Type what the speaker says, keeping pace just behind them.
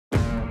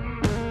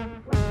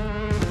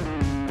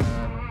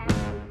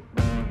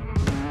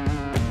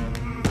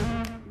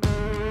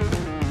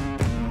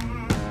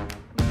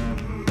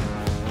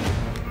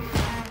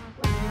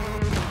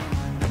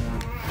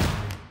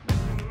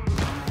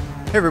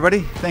Hey everybody,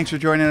 thanks for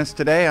joining us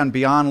today on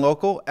Beyond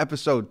Local,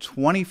 episode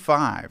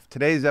 25.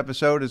 Today's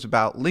episode is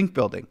about link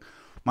building.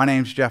 My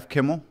name's Jeff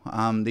Kimmel.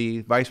 I'm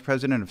the Vice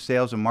President of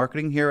Sales and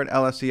Marketing here at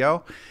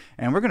LSEO,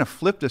 and we're going to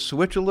flip the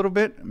switch a little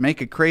bit,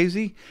 make it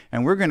crazy,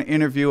 and we're going to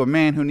interview a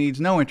man who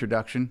needs no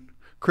introduction,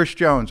 Kris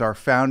Jones, our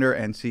founder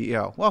and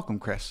CEO. Welcome,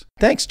 Kris.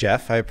 Thanks,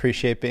 Jeff. I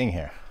appreciate being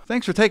here.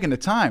 Thanks for taking the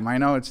time. I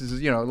know it's a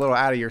little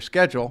out of your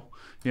schedule,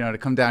 to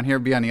come down here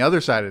and be on the other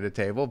side of the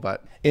table,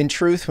 but in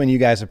truth, when you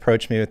guys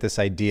approached me with this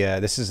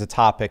idea, this is a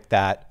topic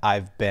that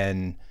I've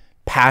been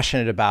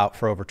passionate about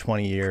for over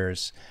 20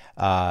 years,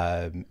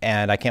 and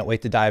I can't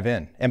wait to dive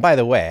in. And by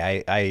the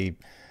way, I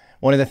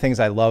one of the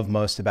things I love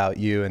most about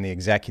you and the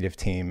executive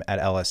team at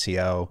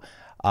LSEO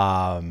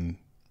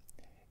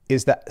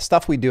is that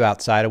stuff we do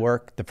outside of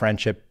work, the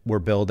friendship we're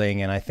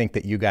building. And I think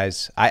that you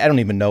guys, I don't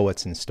even know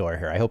what's in store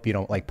here. I hope you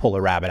don't like pull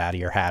a rabbit out of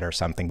your hat or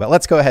something, but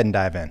let's go ahead and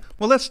dive in.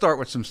 Well, let's start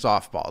with some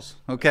softballs.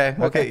 Okay.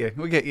 We'll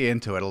get you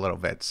into it a little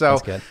bit.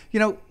 So, that's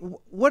good.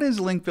 What is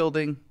link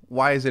building?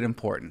 Why is it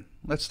important?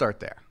 Let's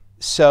start there.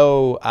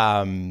 So,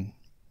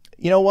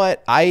 you know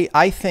what?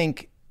 I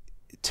think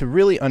to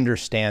really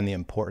understand the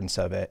importance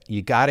of it,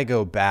 you got to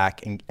go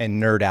back and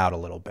nerd out a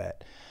little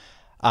bit.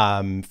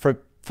 For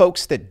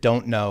folks that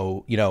don't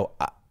know,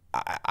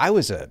 I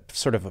was a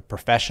sort of a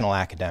professional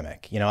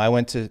academic.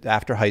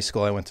 After high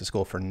school, I went to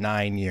school for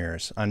 9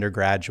 years,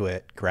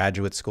 undergraduate,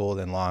 graduate school,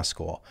 then law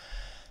school.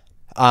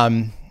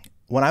 When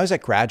I was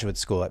at graduate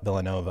school at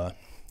Villanova,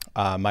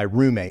 my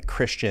roommate,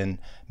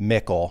 Christian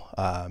Mickle,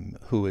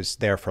 who was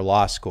there for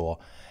law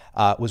school,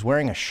 was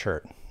wearing a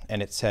shirt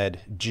and it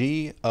said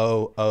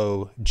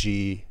Google,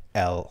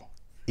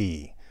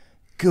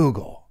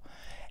 Google.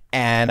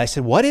 And I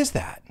said, what is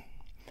that?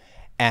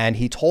 And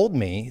he told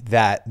me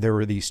that there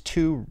were these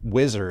two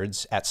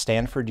wizards at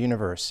Stanford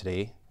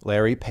University,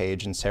 Larry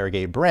Page and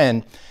Sergey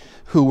Brin,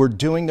 who were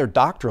doing their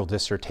doctoral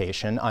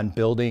dissertation on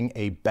building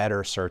a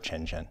better search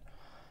engine.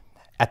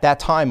 At that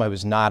time, I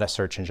was not a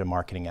search engine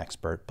marketing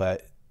expert,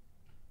 but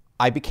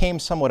I became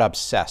somewhat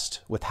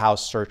obsessed with how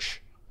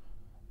search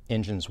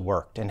engines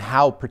worked and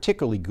how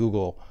particularly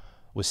Google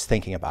was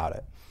thinking about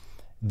it.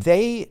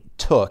 They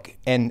took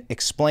and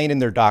explained in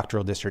their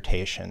doctoral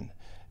dissertation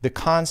the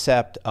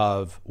concept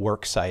of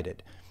works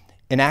cited.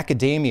 In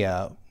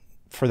academia,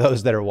 for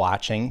those that are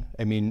watching,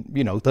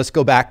 let's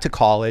go back to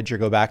college or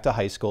go back to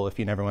high school if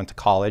you never went to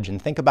college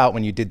and think about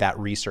when you did that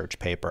research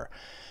paper.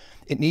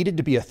 It needed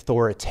to be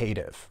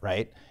authoritative,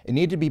 right? It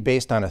needed to be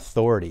based on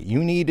authority.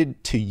 You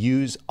needed to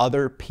use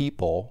other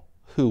people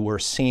who were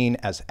seen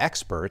as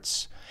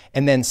experts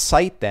and then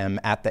cite them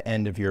at the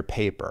end of your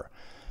paper.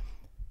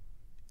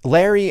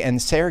 Larry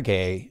and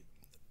Sergey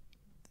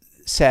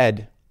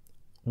said,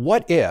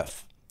 what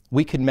if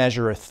we could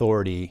measure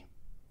authority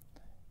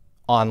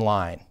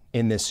online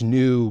in this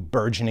new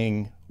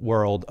burgeoning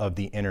world of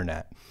the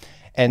internet?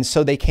 And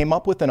so they came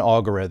up with an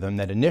algorithm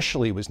that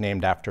initially was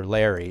named after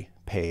Larry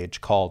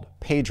Page called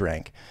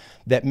PageRank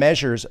that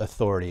measures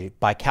authority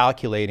by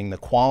calculating the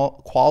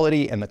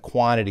quality and the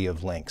quantity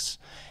of links.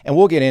 And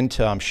we'll get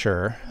into, I'm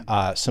sure,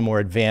 some more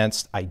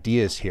advanced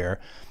ideas here.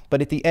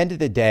 But at the end of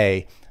the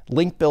day,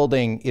 link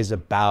building is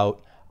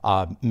about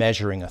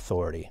measuring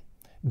authority.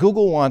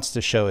 Google wants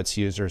to show its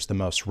users the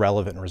most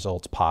relevant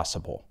results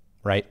possible,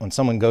 right? When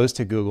someone goes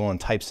to Google and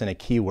types in a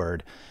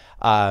keyword,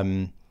 at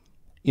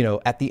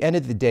the end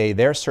of the day,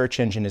 their search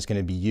engine is going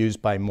to be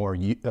used by more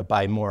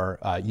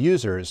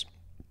users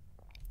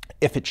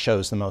if it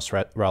shows the most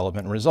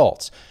relevant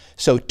results.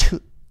 So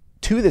to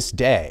this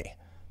day,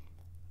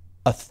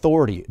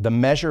 authority, the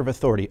measure of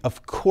authority,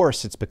 of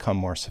course it's become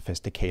more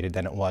sophisticated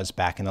than it was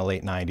back in the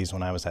late 90s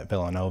when I was at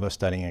Villanova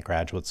studying at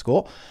graduate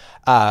school,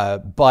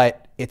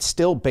 but it's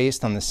still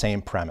based on the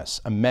same premise,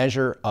 a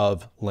measure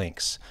of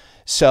links.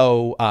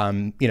 So,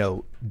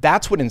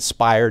 that's what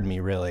inspired me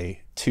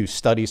really to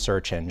study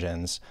search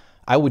engines.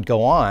 I would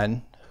go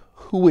on,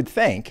 who would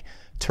think,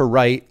 to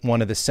write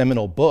one of the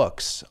seminal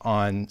books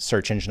on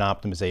search engine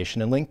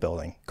optimization and link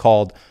building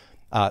called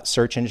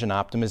Search Engine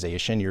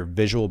Optimization, Your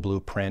Visual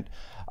Blueprint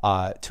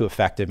to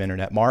Effective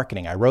Internet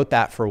Marketing. I wrote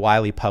that for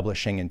Wiley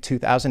Publishing in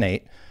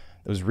 2008. It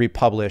was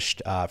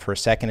republished for a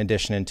second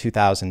edition in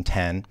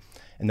 2010,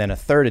 and then a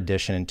third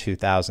edition in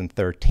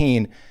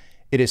 2013.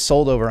 It has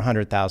sold over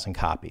 100,000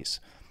 copies.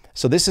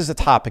 So this is a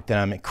topic that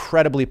I'm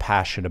incredibly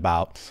passionate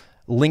about.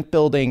 Link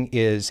building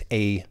is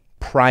a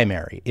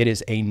primary. It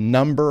is a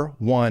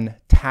 #1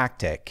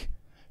 tactic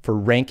for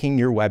ranking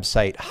your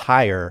website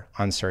higher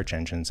on search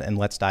engines. And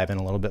let's dive in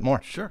a little bit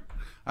more. Sure.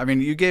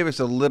 You gave us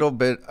a little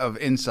bit of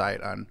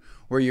insight on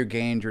where you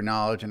gained your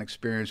knowledge and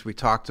experience. We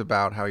talked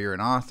about how you're an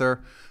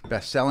author,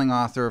 best-selling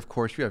author. Of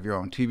course, you have your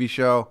own TV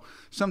show.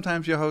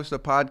 Sometimes you host a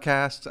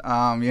podcast,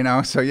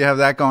 so you have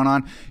that going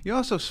on. You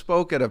also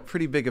spoke at a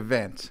pretty big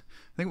event.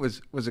 I think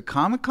was it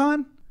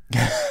Comic-Con?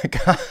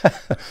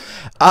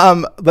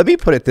 Let me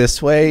put it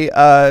this way.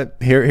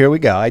 Here we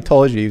go. I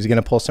told you he was going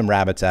to pull some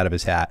rabbits out of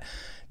his hat.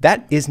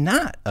 That is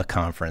not a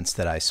conference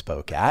that I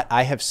spoke at.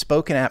 I have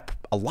spoken at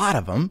a lot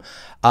of them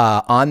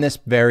on this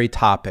very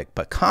topic.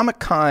 But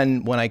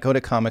Comic-Con, when I go to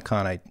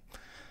Comic-Con,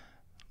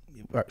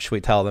 or should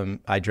we tell them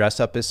I dress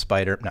up as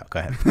Spider? No, go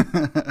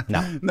ahead.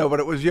 No. No, but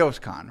it was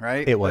YostCon,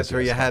 right? It was. That's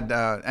where you had,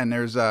 and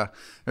there's a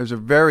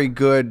very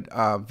good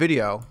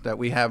video that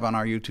we have on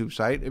our YouTube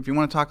site. If you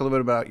want to talk a little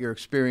bit about your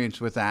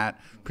experience with that,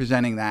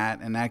 presenting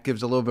that, and that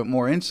gives a little bit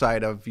more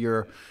insight of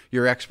your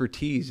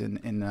expertise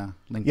in the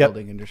link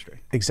building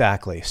industry.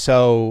 Exactly.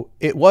 So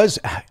it was,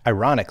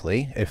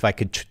 ironically, if I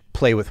could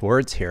play with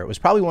words here, it was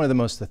probably one of the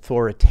most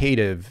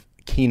authoritative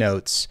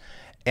keynotes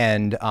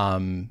and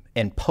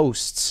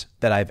posts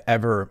that I've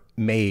ever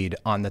made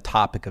on the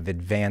topic of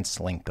advanced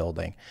link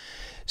building.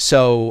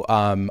 So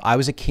I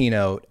was a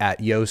keynote at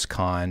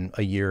YostCon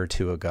a year or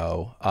two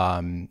ago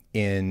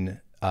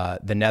in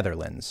the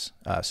Netherlands.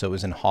 So it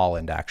was in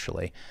Holland,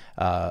 actually,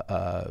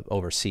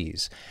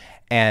 overseas.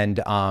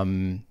 And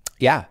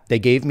yeah, they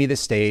gave me the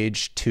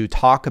stage to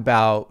talk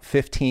about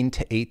 15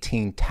 to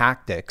 18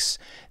 tactics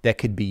that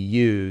could be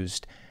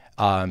used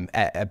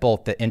at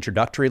both the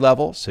introductory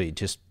level. So you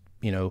just,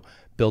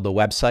 build a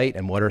website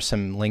and what are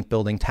some link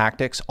building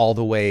tactics, all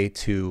the way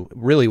to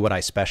really what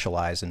I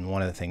specialize in.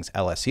 One of the things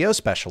LSEO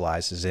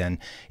specializes in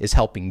is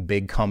helping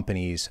big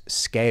companies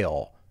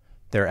scale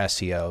their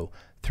SEO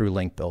through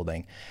link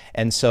building.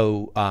 And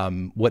so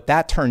what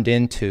that turned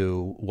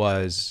into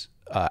was,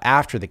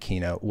 after the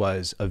keynote,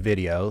 was a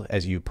video,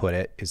 as you put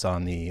it, is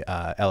on the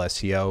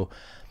LSEO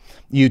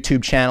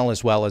YouTube channel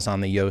as well as on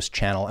the Yoast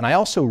channel. And I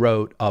also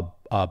wrote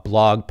a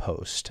blog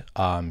post.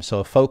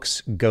 So if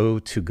folks go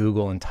to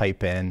Google and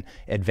type in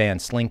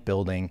advanced link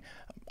building,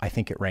 I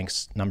think it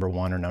ranks #1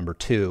 or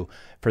 #2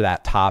 for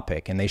that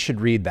topic, and they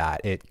should read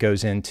that. It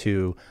goes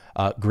into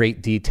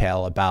great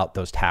detail about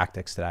those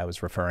tactics that I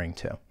was referring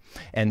to.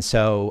 And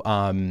so,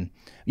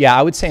 yeah,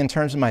 I would say in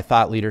terms of my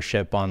thought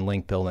leadership on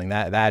link building,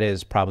 that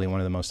is probably one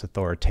of the most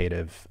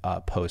authoritative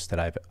posts that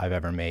I've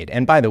ever made.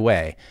 And by the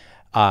way,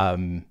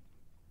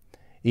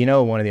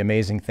 one of the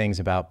amazing things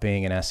about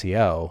being an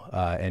SEO,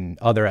 and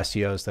other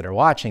SEOs that are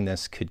watching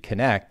this could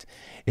connect,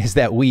 is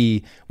that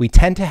we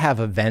tend to have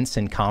events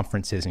and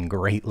conferences in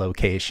great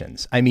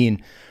locations. I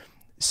mean,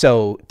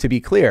 so to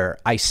be clear,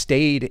 I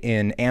stayed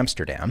in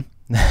Amsterdam.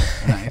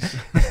 Nice.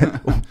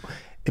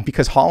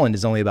 Because Holland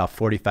is only about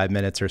 45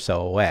 minutes or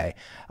so away.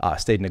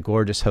 Stayed in a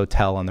gorgeous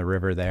hotel on the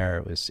river there.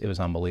 It was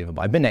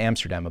unbelievable. I've been to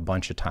Amsterdam a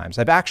bunch of times.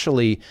 I've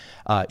actually,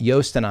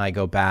 Yoast and I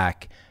go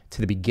back to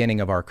the beginning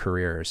of our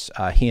careers.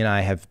 He and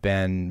I have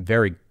been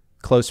very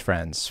close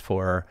friends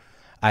for,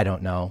 I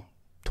don't know,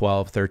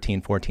 12,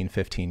 13, 14,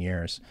 15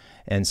 years.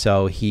 And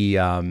so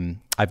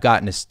I've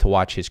gotten to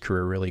watch his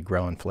career really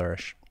grow and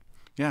flourish.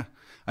 Yeah.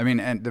 I mean,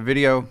 and the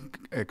video,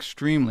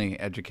 extremely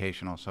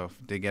educational. So if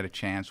they get a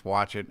chance,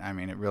 watch it. I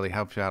mean, it really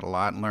helps you out a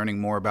lot in learning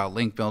more about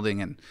link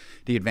building and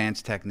the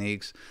advanced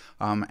techniques.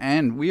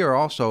 And we are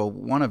also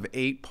one of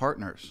 8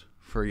 partners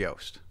for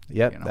Yoast.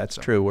 Yep, that's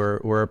true.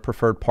 We're a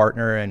preferred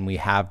partner, and we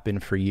have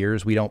been for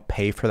years. We don't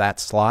pay for that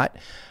slot.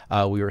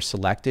 We were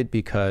selected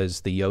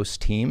because the Yoast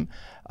team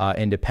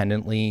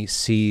independently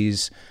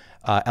sees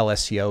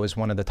LSEO as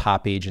one of the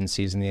top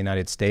agencies in the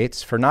United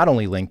States for not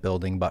only link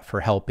building, but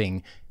for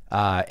helping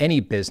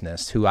any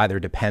business who either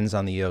depends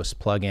on the Yoast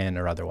plugin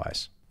or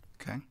otherwise.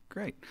 Okay,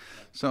 great.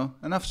 So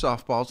enough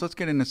softballs. Let's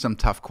get into some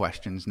tough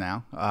questions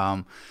now.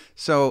 And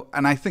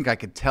I think I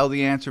could tell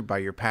the answer by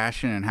your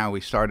passion and how we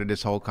started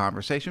this whole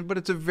conversation, but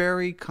it's a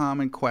very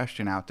common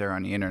question out there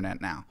on the internet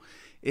now.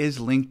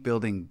 Is link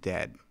building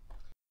dead?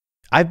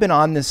 I've been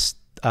on this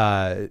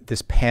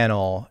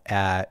panel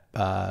at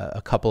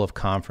a couple of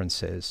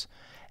conferences.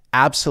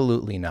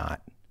 Absolutely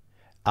not.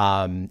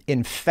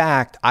 In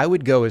fact, I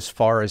would go as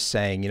far as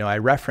saying, I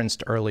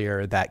referenced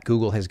earlier that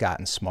Google has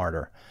gotten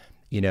smarter.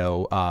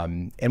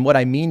 And what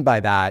I mean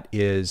by that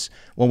is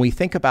when we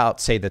think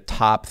about, say, the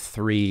top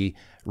 3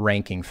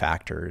 ranking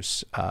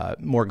factors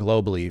more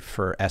globally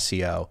for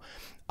SEO,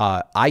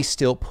 I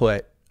still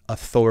put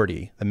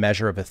authority, the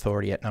measure of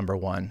authority, at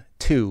 #1.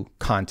 2,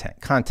 content.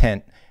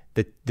 Content,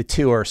 the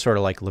two are sort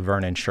of like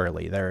Laverne and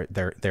Shirley.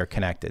 They're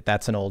connected.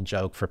 That's an old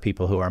joke for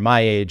people who are my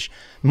age.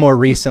 More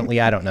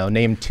recently, I don't know,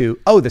 name 2.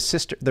 Oh, there's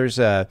 2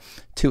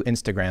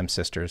 Instagram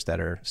sisters that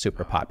are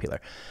super popular.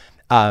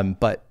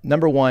 But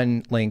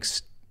 #1,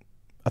 links,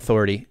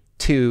 authority.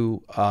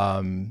 2,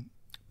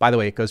 by the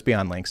way, it goes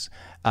beyond links.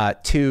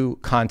 2,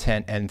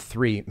 content, and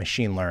 3,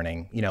 machine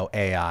learning,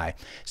 AI.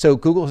 So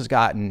Google has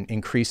gotten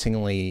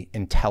increasingly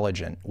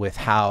intelligent with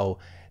how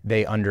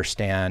they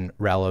understand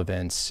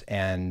relevance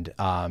and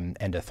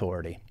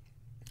authority.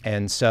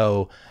 And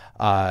so,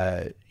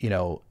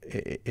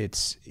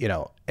 it's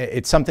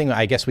something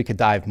I guess we could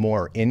dive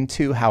more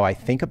into how I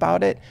think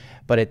about it.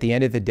 But at the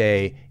end of the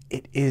day,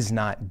 it is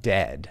not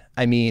dead.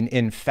 I mean,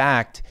 in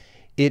fact,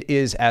 it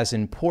is as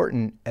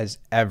important as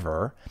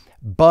ever,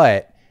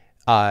 but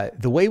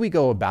the way we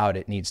go about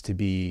it needs to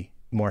be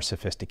more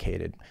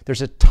sophisticated.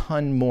 There's a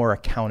ton more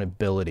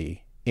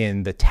accountability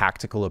in the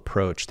tactical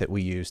approach that we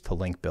use to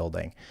link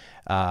building.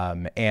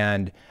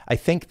 And I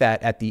think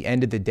that at the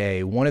end of the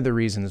day, one of the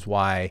reasons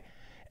why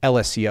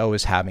LSEO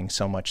is having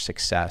so much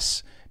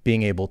success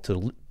being able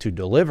to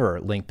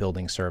deliver link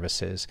building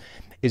services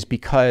is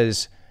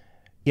because,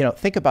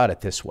 think about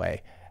it this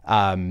way.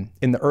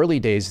 In the early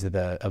days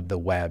of the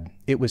web,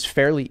 it was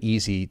fairly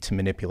easy to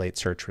manipulate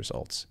search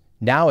results.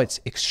 Now it's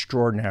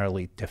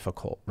extraordinarily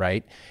difficult,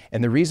 right?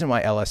 And the reason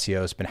why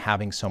LSEO has been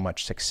having so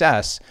much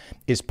success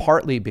is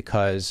partly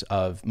because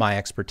of my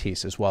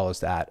expertise as well as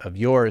that of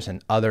yours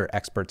and other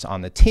experts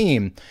on the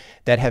team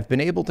that have been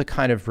able to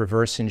kind of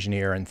reverse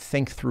engineer and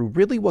think through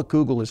really what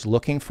Google is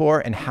looking for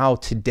and how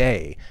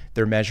today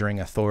they're measuring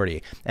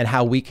authority and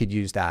how we could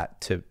use that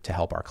to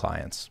help our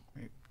clients.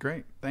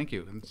 Great. Thank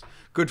you. It's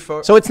good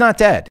for. So it's not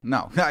dead.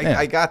 No,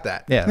 I got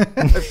that. Yeah.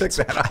 I picked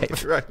that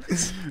up.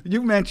 Right.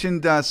 You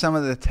mentioned some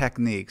of the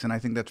techniques, and I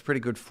think that's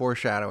pretty good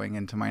foreshadowing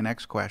into my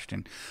next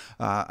question.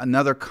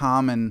 Another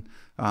common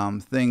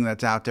thing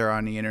that's out there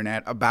on the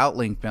internet about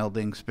link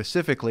building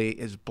specifically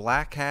is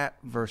black hat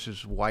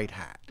versus white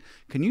hat.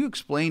 Can you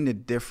explain the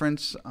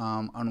difference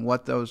on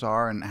what those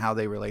are and how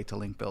they relate to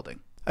link building?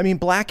 I mean,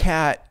 black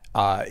hat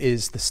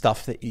is the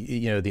stuff that,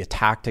 the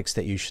tactics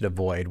that you should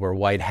avoid, where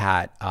white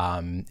hat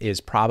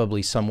is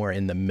probably somewhere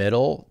in the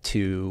middle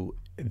to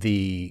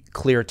the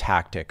clear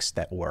tactics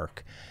that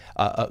work.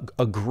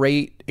 A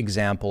great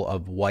example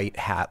of white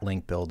hat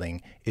link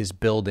building is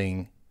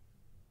building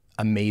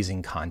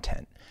amazing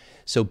content.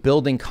 So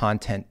building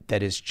content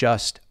that is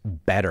just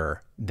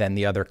better than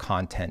the other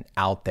content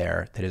out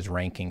there that is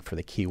ranking for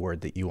the keyword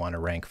that you want to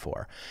rank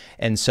for.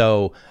 And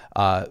so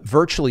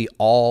virtually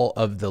all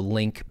of the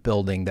link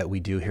building that we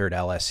do here at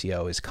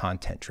LSEO is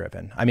content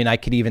driven. I mean, I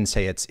could even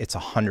say it's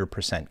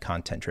 100%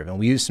 content driven.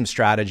 We use some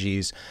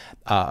strategies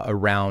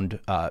around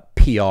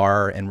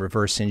PR and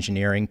reverse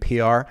engineering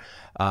PR.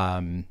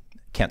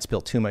 Can't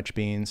spill too much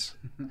beans,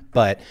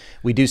 but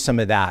we do some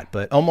of that.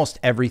 But almost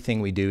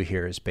everything we do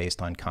here is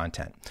based on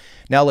content.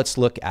 Now let's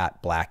look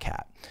at black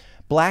hat.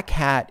 Black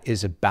hat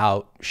is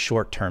about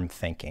short-term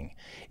thinking.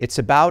 It's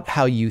about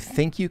how you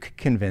think you could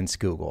convince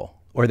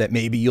Google, or that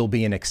maybe you'll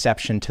be an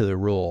exception to the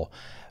rule,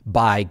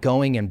 by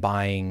going and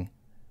buying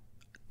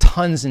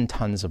tons and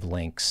tons of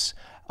links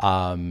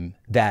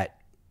that,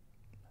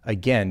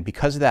 again,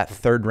 because of that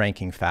third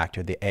ranking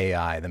factor, the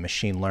AI, the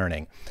machine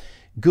learning,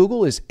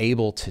 Google is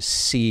able to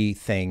see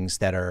things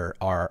that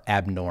are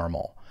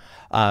abnormal.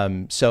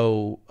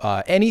 So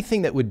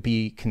anything that would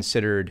be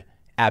considered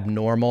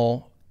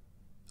abnormal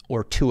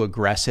or too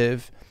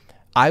aggressive,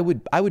 I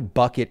would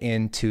bucket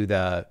into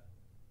the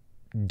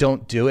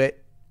don't do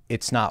it,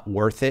 it's not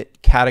worth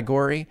it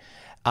category.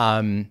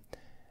 And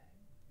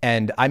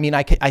I mean,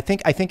 I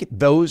think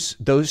those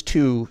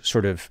two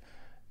sort of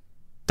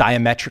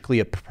diametrically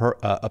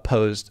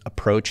opposed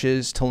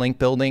approaches to link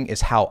building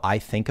is how I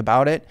think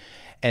about it.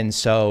 And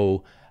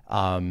so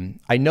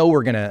I know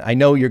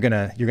you're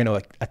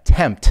gonna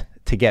attempt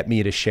to get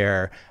me to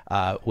share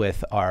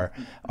with our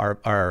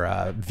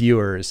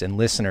viewers and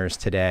listeners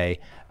today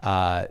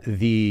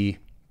the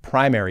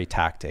primary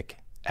tactic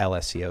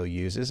LSEO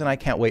uses, and I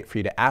can't wait for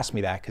you to ask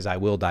me that because I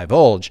will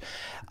divulge.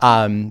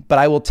 But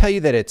I will tell you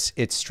that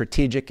it's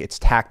strategic, it's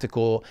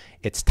tactical,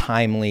 it's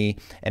timely,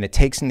 and it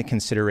takes into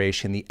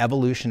consideration the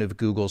evolution of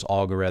Google's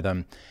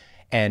algorithm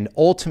and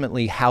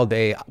ultimately how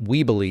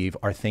we believe,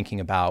 are thinking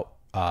about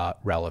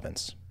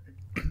relevance.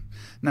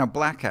 Now,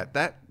 black hat,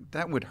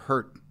 that would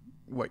hurt.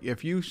 What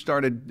if you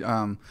started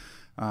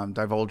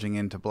divulging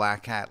into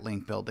black hat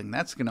link building?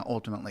 That's going to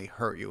ultimately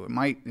hurt you. It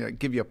might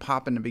give you a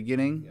pop in the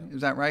beginning, yeah.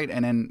 Is that right?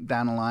 And then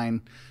down the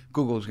line,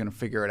 Google is going to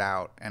figure it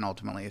out, and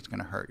ultimately, it's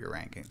going to hurt your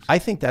rankings. I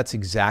think that's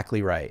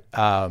exactly right.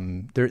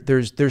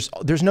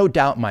 There's no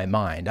doubt in my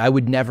mind. I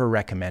would never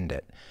recommend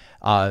it.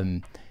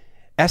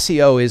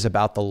 SEO is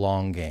about the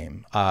long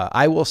game.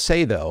 I will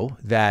say, though,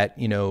 that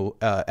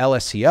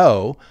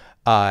LSEO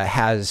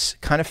has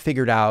kind of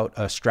figured out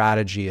a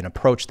strategy, an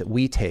approach that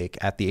we take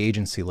at the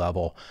agency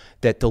level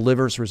that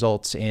delivers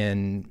results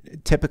in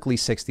typically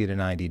 60 to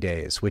 90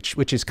 days,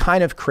 which is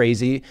kind of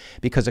crazy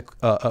because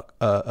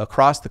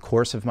across the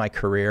course of my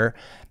career,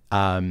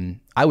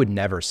 I would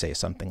never say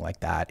something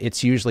like that.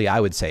 It's usually, I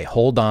would say,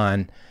 hold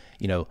on,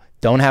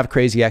 don't have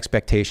crazy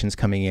expectations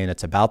coming in.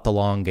 It's about the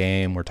long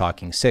game. We're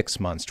talking 6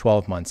 months,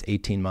 12 months,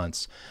 18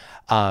 months.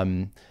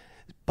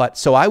 But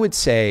so I would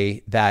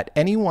say that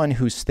anyone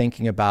who's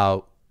thinking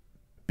about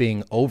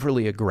being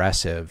overly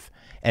aggressive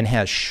and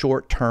has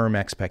short-term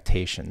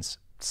expectations,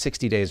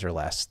 60 days or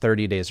less,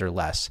 30 days or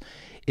less,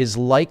 is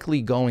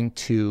likely going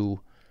to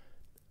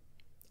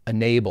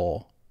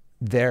enable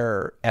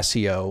their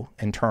SEO,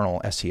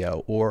 internal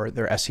SEO, or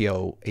their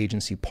SEO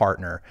agency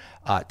partner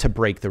to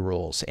break the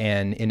rules.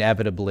 And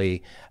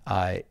inevitably,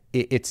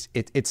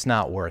 it's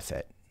not worth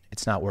it.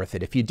 It's not worth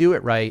it. If you do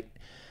it right,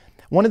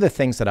 one of the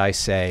things that I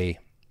say,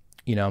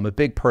 I'm a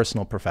big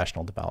personal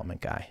professional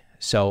development guy.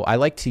 So I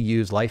like to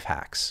use life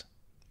hacks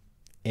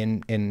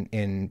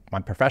in my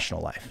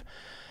professional life.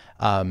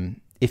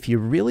 If you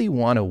really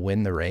want to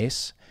win the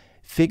race,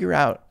 figure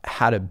out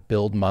how to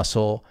build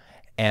muscle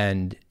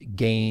and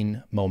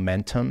gain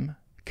momentum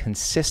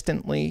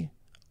consistently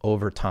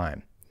over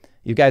time.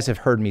 You guys have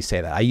heard me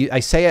say that. I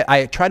say it,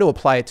 I try to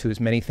apply it to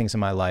as many things in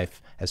my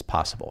life as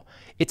possible.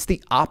 It's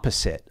the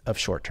opposite of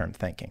short-term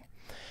thinking.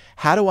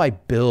 How do I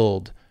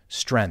build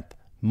strength,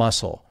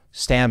 muscle,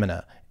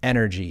 stamina,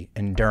 energy,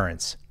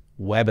 endurance,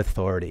 web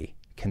authority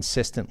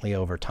consistently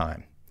over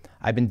time.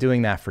 I've been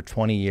doing that for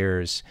 20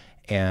 years,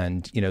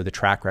 and the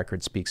track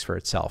record speaks for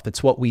itself.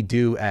 It's what we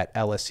do at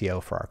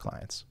LSEO for our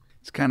clients.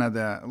 It's kind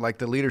of like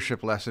the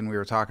leadership lesson we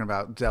were talking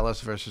about,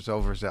 zealous versus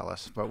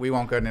overzealous, but we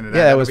won't go into that.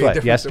 Yeah, that was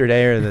what,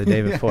 yesterday or the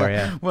day before,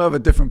 yeah. We'll have a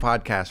different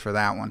podcast for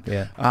that one.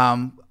 Yeah.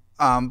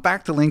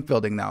 Back to link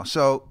building now.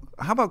 So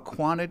how about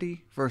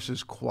quantity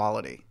versus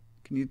quality?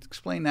 Can you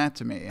explain that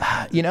to me?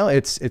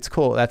 It's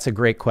cool. That's a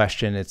great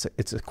question.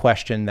 It's a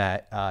question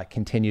that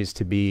continues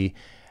to be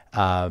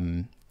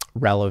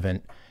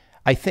relevant.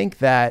 I think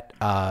that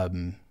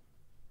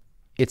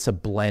it's a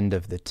blend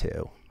of the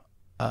two.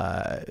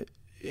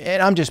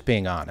 And I'm just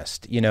being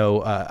honest.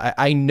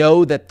 I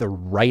know that the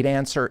right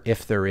answer,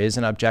 if there is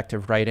an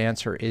objective right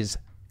answer, is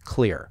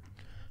clear.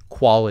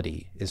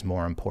 Quality is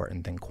more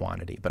important than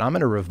quantity. But I'm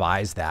going to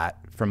revise that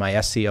for my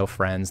SEO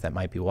friends that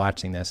might be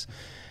watching this.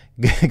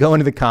 Go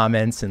into the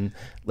comments and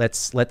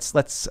let's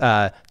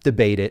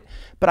debate it.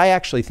 But I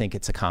actually think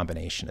it's a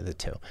combination of the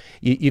two.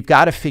 You've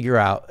got to figure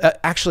out.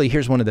 Actually,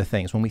 here's one of the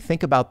things. When we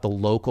think about the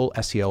local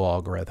SEO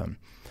algorithm,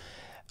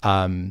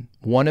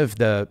 one of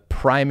the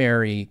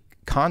primary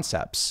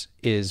concepts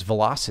is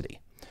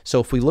velocity. So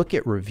if we look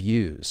at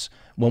reviews,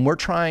 when we're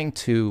trying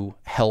to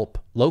help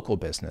local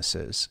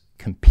businesses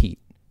compete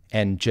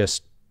and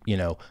just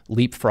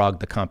leapfrog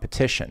the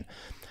competition,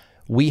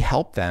 we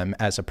help them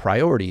as a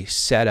priority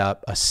set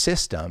up a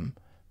system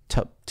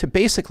to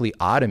basically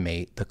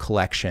automate the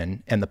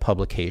collection and the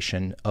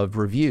publication of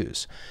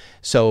reviews.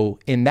 So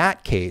in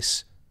that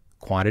case,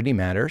 quantity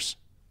matters.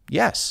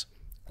 Yes,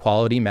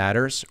 quality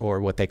matters, or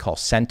what they call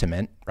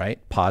sentiment, right?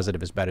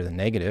 Positive is better than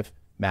negative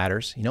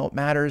matters. You know what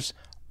matters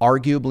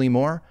arguably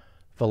more?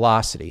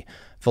 Velocity.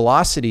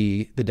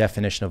 Velocity, the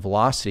definition of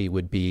velocity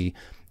would be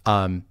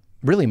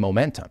really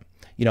momentum.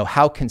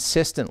 How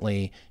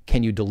consistently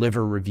can you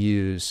deliver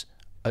reviews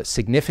a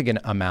significant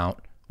amount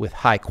with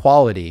high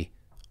quality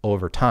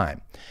over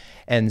time?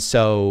 And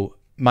so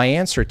my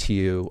answer to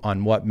you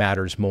on what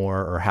matters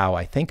more, or how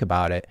I think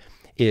about it,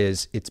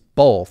 is it's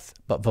both,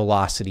 but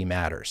velocity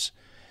matters.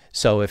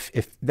 So if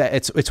that,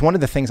 it's one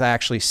of the things I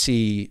actually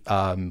see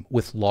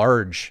with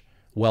large,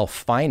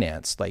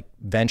 well-financed, like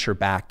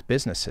venture-backed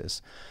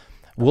businesses.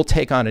 We'll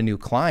take on a new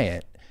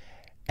client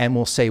and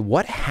we'll say,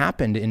 what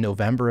happened in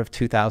November of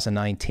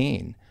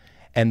 2019?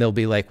 And they'll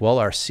be like, well,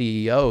 our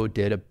CEO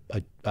did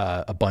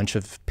a bunch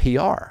of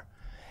PR.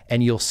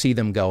 And you'll see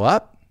them go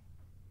up,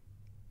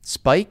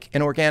 spike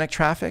in organic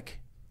traffic,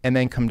 and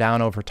then come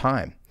down over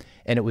time.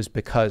 And it was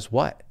because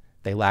what?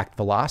 They lacked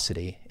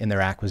velocity in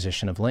their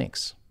acquisition of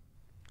links.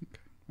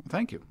 Okay. Well,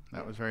 thank you.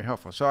 That was very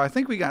helpful. So I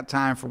think we got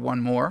time for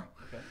one more.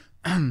 Okay.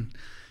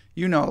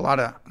 A lot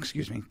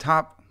of,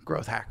 top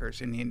growth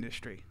hackers in the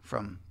industry,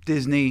 from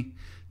Disney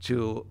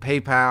to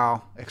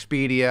PayPal,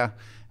 Expedia,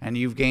 and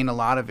you've gained a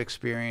lot of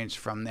experience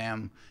from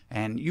them.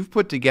 And you've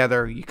put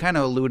together, you kind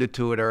of alluded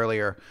to it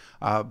earlier,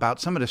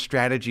 about some of the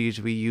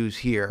strategies we use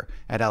here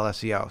at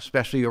LSEO,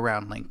 especially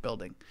around link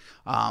building.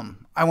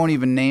 I won't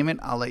even name it.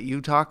 I'll let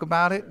you talk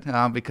about it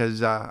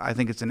because I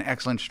think it's an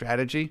excellent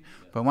strategy.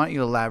 But why don't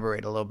you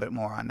elaborate a little bit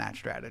more on that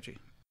strategy?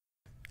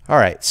 All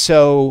right.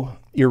 So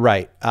you're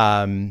right.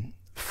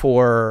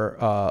 For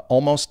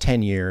almost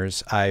 10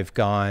 years, I've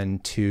gone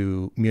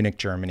to Munich,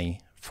 Germany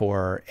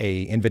for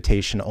a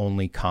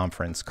invitation-only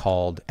conference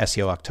called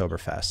SEO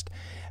Oktoberfest.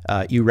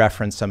 You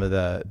referenced some of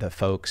the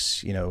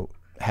folks,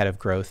 head of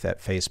growth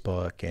at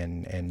Facebook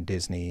and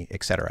Disney,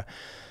 et cetera.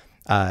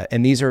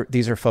 And these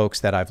are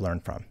folks that I've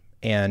learned from.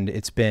 And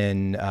it's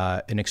been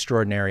an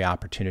extraordinary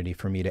opportunity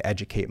for me to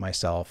educate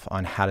myself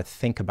on how to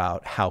think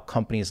about how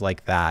companies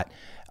like that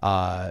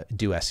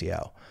do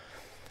SEO.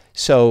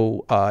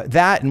 So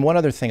that, and one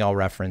other thing I'll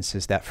reference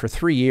is that for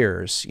 3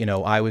 years,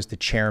 I was the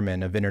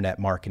chairman of Internet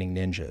Marketing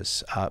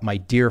Ninjas. My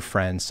dear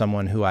friend,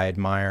 someone who I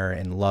admire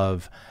and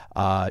love,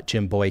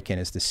 Jim Boykin,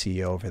 is the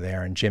CEO over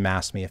there. And Jim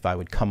asked me if I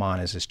would come on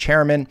as his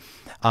chairman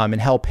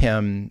and help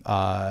him,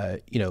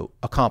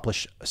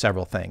 accomplish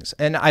several things.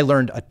 And I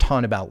learned a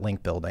ton about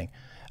link building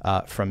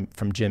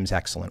from Jim's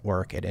excellent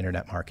work at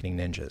Internet Marketing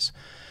Ninjas.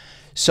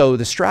 So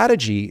the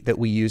strategy that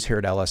we use here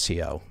at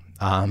LSEO,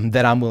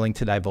 that I'm willing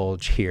to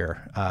divulge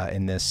here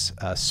in this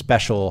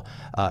special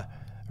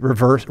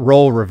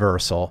role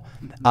reversal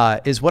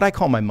is what I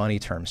call my money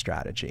term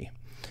strategy.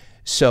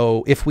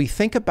 So if we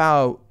think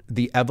about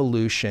the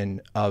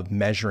evolution of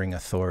measuring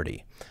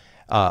authority,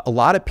 a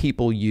lot of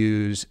people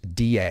use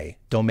DA,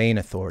 domain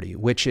authority,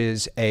 which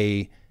is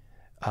a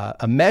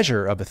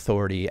measure of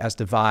authority as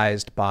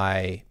devised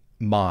by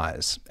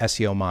Moz,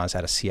 SEO Moz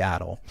out of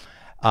Seattle,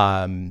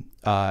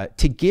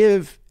 to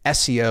give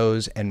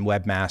SEOs and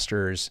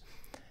webmasters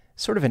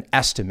sort of an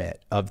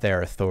estimate of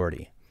their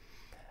authority.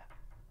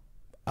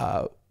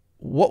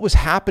 What was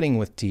happening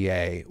with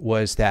DA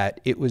was that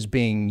it was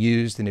being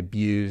used and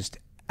abused,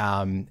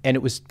 and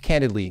it was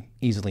candidly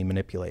easily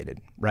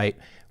manipulated, right?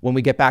 When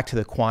we get back to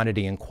the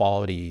quantity and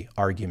quality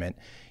argument,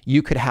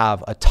 you could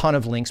have a ton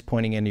of links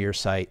pointing into your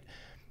site.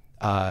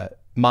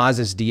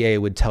 Moz's DA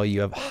would tell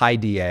you have high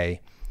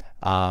DA,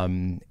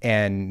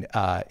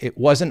 It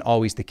wasn't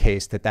always the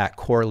case that that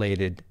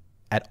correlated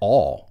at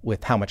all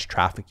with how much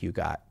traffic you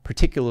got,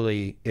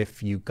 particularly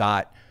if you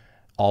got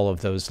all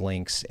of those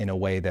links in a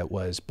way that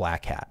was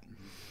black hat.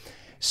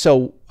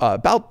 So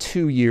about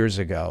 2 years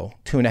ago,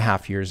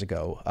 2.5 years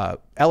ago,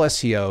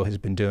 LSEO has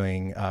been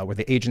doing, we're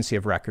the agency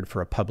of record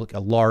for a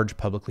large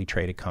publicly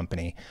traded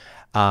company.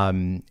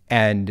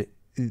 And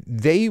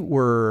they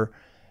were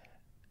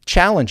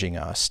challenging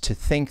us to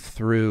think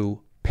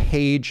through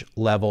page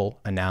level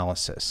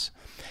analysis.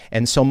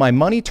 And so my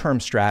money term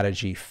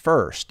strategy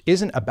first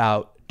isn't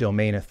about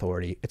domain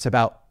authority, it's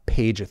about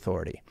page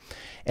authority.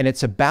 And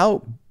it's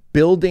about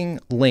building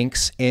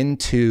links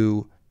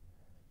into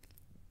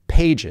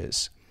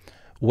pages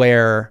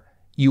where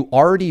you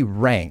already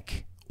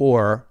rank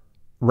or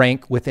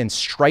rank within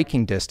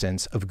striking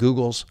distance of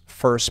Google's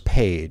first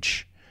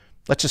page.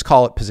 Let's just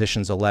call it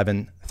positions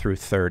 11 through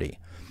 30.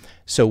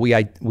 So we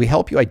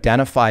help you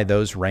identify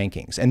those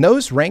rankings. And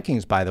those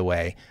rankings, by the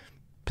way,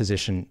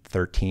 position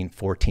 13,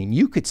 14,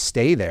 you could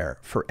stay there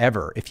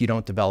forever if you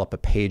don't develop a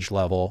page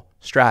level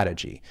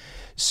strategy.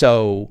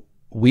 So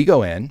we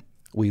go in,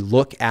 we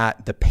look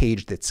at the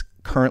page that's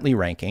currently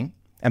ranking.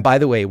 And by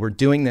the way, we're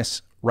doing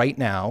this right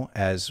now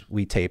as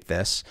we tape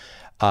this.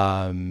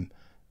 I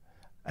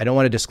don't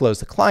want to disclose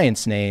the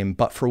client's name,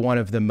 but for one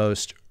of the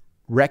most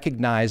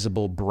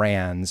recognizable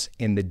brands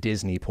in the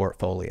Disney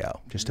portfolio,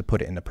 just to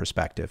put it into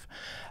perspective.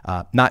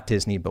 Not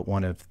Disney, but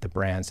one of the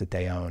brands that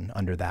they own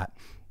under that.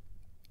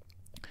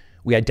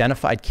 We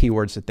identified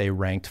keywords that they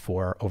ranked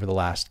for over the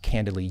last,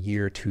 candidly,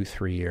 year, 2,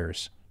 3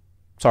 years.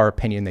 It's our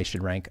opinion they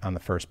should rank on the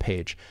first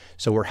page.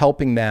 So we're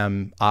helping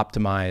them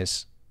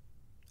optimize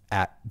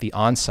at the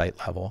on-site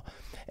level,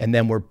 and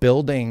then we're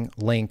building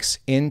links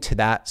into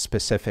that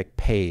specific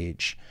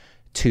page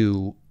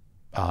to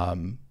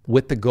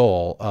with the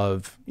goal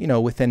of,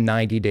 within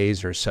 90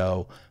 days or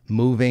so,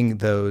 moving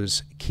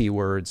those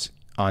keywords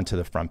onto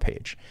the front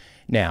page.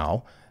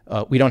 Now,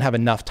 we don't have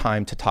enough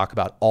time to talk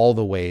about all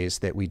the ways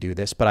that we do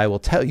this, but I will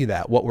tell you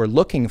that what we're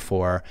looking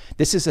for,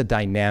 this is a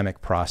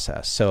dynamic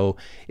process. So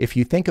if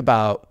you think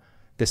about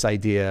this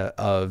idea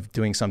of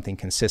doing something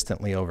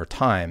consistently over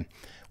time,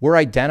 we're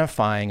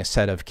identifying a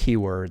set of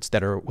keywords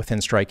that are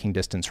within striking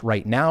distance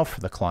right now for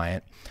the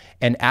client.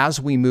 And as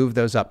we move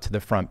those up to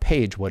the front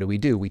page, what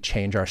do? We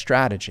change our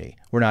strategy.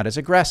 We're not as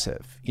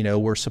aggressive,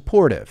 we're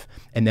supportive.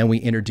 And then we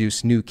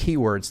introduce new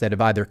keywords that have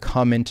either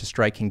come into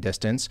striking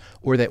distance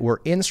or that were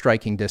in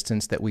striking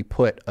distance that we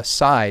put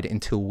aside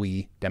until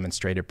we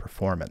demonstrated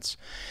performance.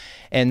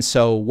 And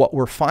so what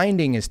we're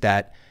finding is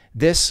that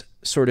this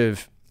sort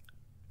of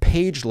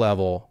page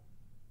level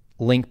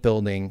link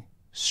building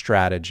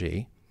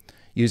strategy,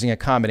 using a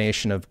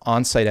combination of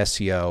on-site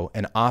SEO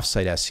and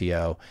off-site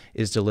SEO,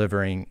 is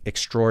delivering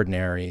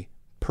extraordinary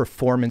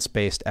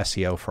performance-based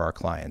SEO for our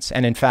clients.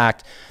 And in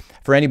fact,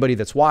 for anybody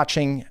that's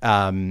watching,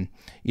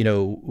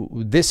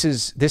 this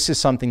is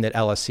something that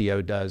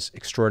LSEO does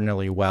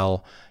extraordinarily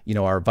well.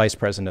 Our vice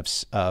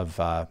president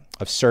of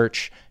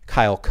search,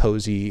 Kyle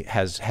Cozy,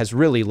 has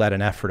really led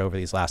an effort over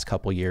these last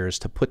couple years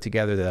to put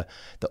together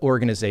the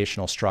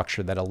organizational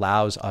structure that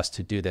allows us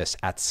to do this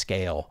at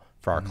scale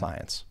for our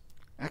clients.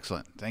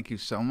 Excellent. Thank you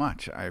so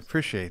much. I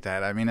appreciate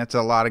that. I mean, that's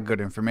a lot of good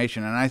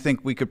information, and I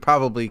think we could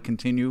probably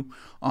continue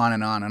on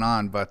and on and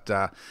on, but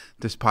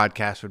this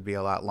podcast would be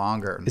a lot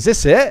longer. Is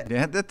this it?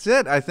 Yeah, that's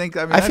it. I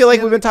feel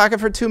like we've been talking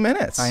for 2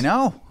 minutes. I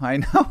know.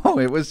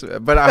 It was,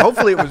 but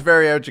hopefully it was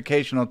very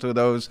educational to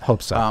those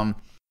Hope so.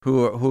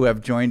 Who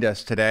have joined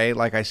us today.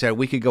 Like I said,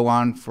 we could go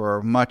on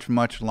for much,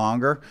 much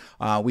longer.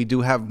 We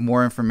do have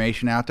more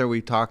information out there.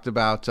 We talked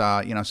about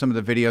some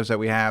of the videos that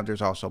we have.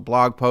 There's also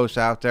blog posts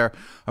out there.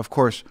 Of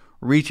course,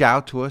 reach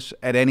out to us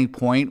at any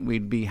point.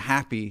 We'd be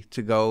happy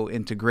to go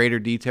into greater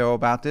detail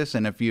about this.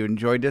 And if you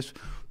enjoyed this,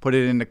 put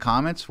it in the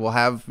comments. We'll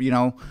have,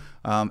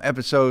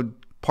 episode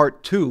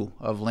part 2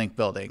 of link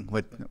building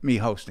with me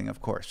hosting, of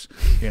course,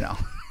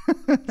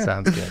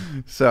 Sounds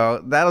good.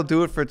 So that'll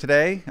do it for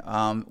today.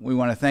 We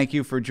want to thank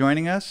you for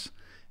joining us,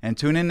 and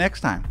tune in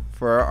next time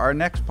for our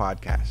next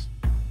podcast.